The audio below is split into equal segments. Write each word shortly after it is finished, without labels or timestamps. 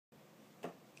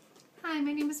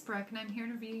my name is Brooke, and I'm here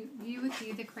to review with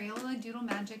you the Crayola Doodle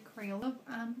Magic Crayola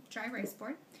dry erase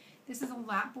board. This is a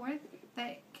lap board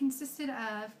that consisted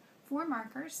of 4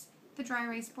 markers, the dry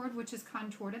erase board, which is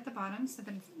contoured at the bottom so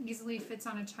that it easily fits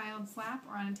on a child's lap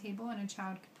or on a table and a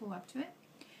child could pull up to it.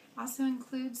 Also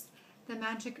includes the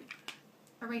magic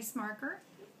erase marker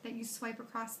that you swipe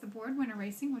across the board when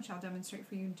erasing, which I'll demonstrate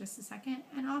for you in just a second,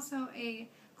 and also a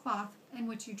cloth in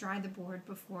which you dry the board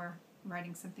before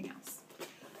writing something else.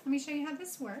 Let me show you how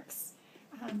this works.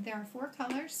 There are 4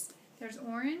 colors. There's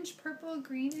orange, purple,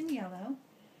 green, and yellow.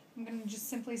 I'm going to just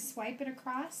simply swipe it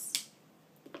across.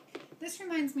 This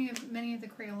reminds me of many of the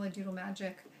Crayola Doodle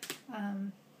Magic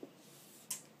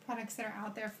products that are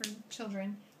out there for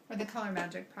children, or the Color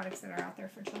Magic products that are out there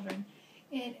for children.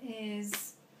 It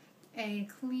is a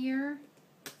clear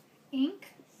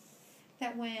ink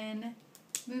that when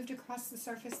moved across the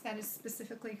surface that is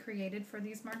specifically created for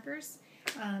these markers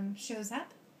shows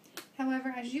up.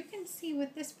 However, as you can see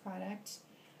with this product,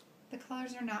 the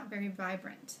colors are not very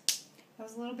vibrant. That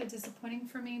was a little bit disappointing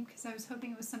for me because I was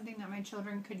hoping it was something that my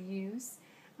children could use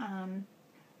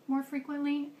more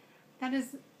frequently.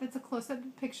 That's a close-up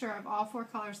picture of all 4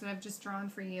 colors that I've just drawn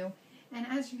for you. And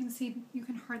as you can see, you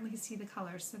can hardly see the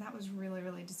colors, so that was really,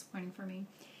 really disappointing for me.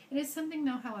 It is something,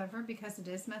 though, however, because it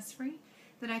is mess-free,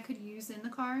 that I could use in the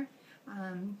car.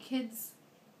 Kids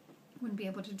wouldn't be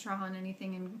able to draw on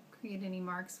anything and create any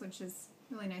marks, which is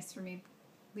really nice for me.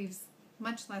 Leaves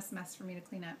much less mess for me to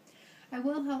clean up. I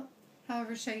will,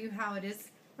 however, show you how it is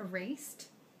erased.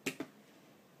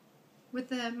 With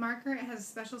the marker, it has a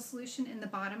special solution in the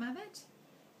bottom of it.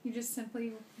 You just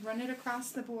simply run it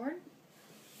across the board,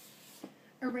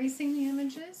 erasing the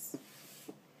images,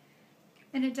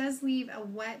 and it does leave a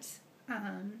wet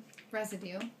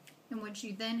residue in which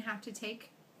you then have to take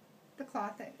the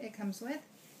cloth that it comes with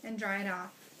and dry it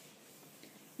off.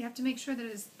 You have to make sure that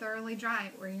it is thoroughly dry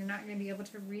or you're not going to be able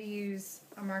to reuse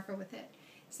a marker with it.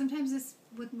 Sometimes this,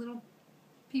 with little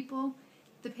people,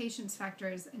 the patience factor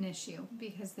is an issue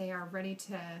because they are ready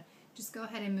to just go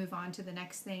ahead and move on to the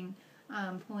next thing,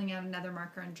 pulling out another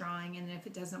marker and drawing, and if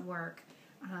it doesn't work,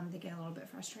 they get a little bit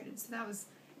frustrated. So that was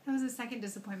a second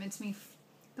disappointment to me.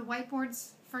 The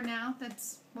whiteboards, for now,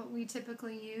 that's what we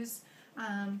typically use,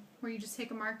 where you just take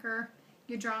a marker,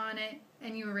 you draw on it,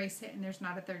 and you erase it, and there's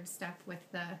not a third step with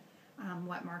the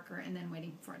wet marker and then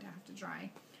waiting for it to have to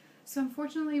dry. So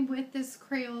unfortunately, with this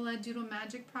Crayola Doodle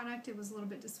Magic product, it was a little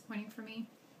bit disappointing for me.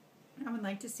 I would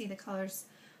like to see the colors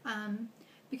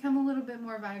become a little bit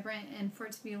more vibrant and for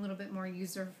it to be a little bit more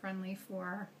user-friendly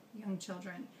for young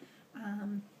children.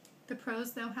 The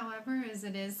pros, though, however, is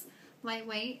it is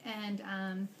lightweight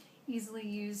and easily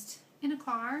used in a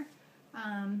car.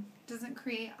 Doesn't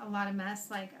create a lot of mess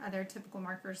like other typical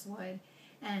markers would.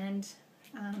 And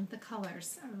the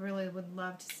colors, I really would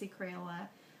love to see Crayola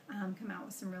come out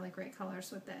with some really great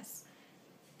colors with this.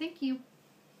 Thank you.